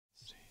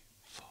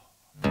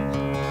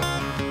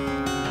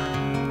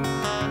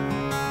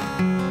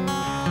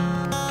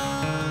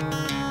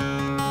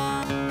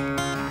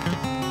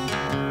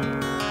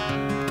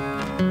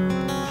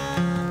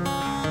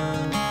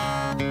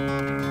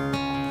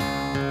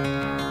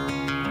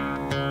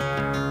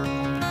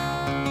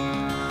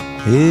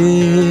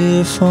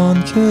If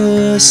on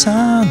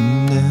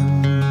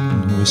sanden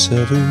was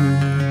severed,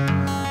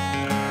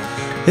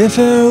 if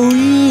our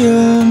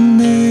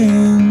we'll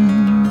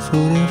end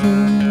forever,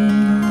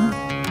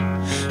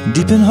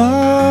 deep in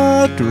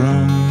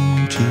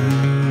heart-wrung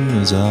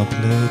tears I'll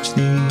pledge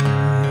thee,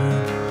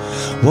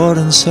 what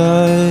in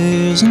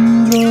sighs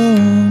and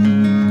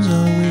groans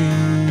I'll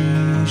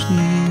wage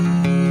thee.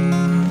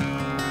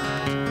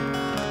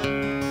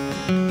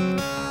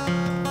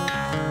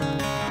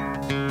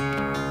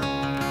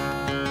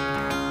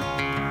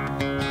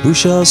 Who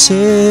shall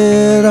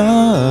say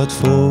that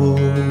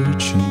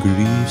fortune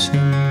grieves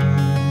him?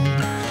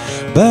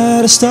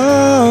 By the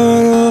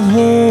star of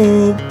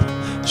hope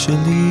she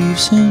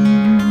leaves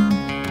him.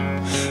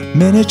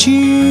 Many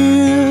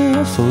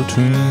cheerful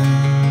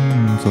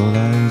twinkle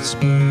lights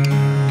me,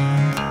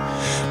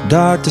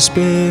 dark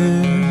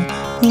despair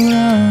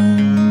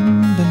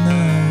around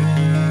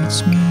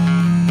benights me.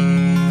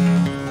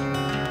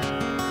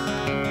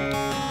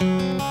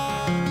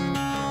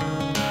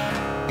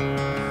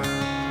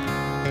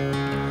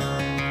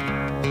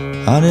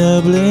 I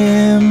never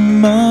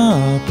blame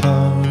my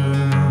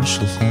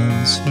partial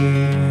fancy,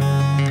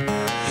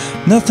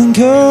 nothing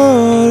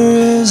could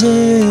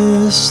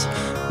resist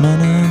my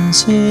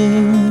Nancy,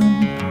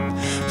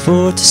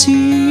 for to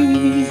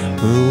see her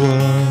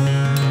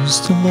was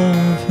to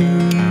love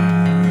her,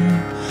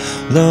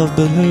 love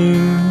but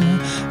her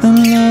and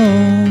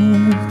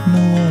love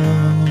no other.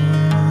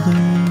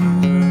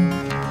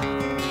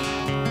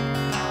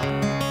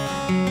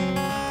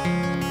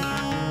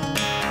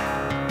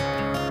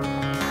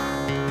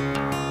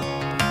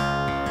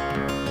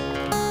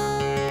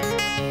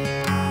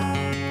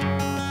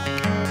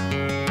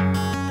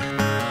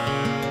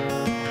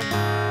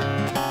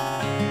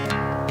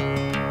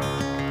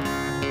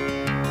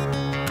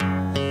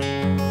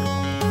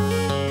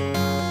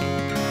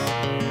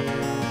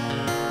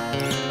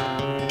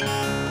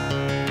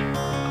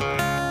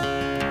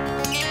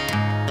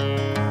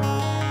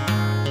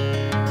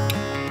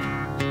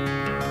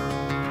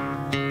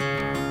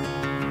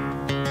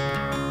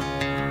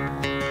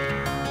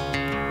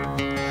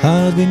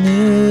 Had we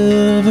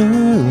never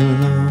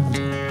loved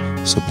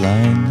so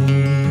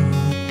blindly?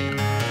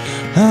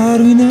 Had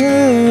we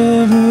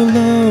never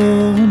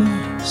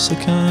loved so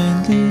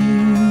kindly?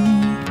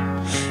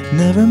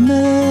 Never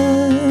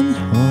met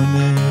or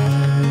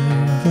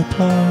never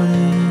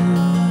parted,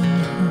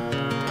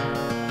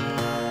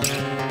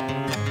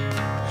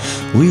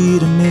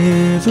 we'd have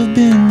never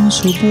been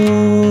so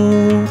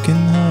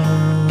broken-hearted.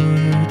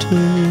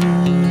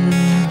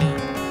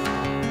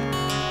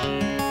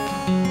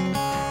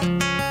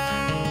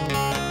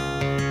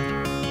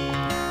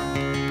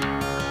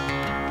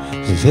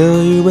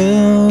 Fare you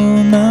well,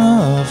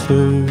 my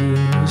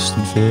first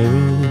and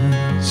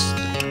fairest.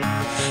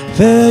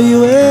 Fare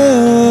you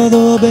well,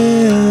 the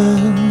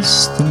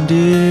best and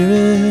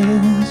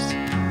dearest.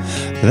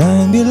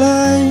 Thine be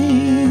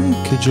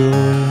like a joy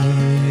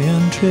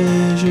and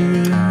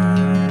treasure,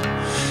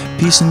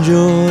 peace and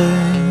joy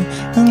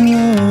and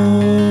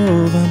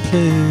love and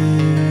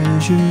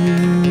pleasure.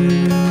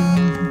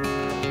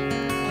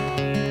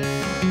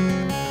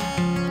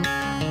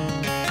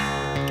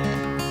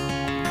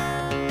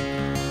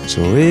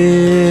 So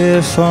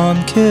if on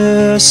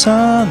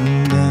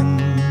sanden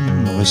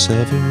was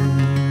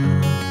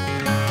severed,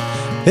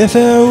 if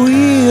our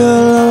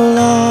we'll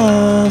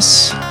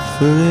alas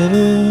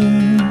forever,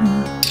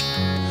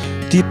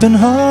 deep in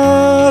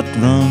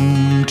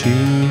heart-wrung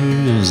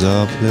tears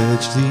I'll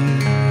pledge thee,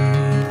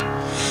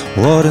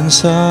 what in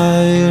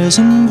sighs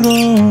and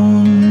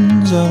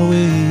groans I'll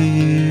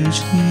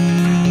wage thee.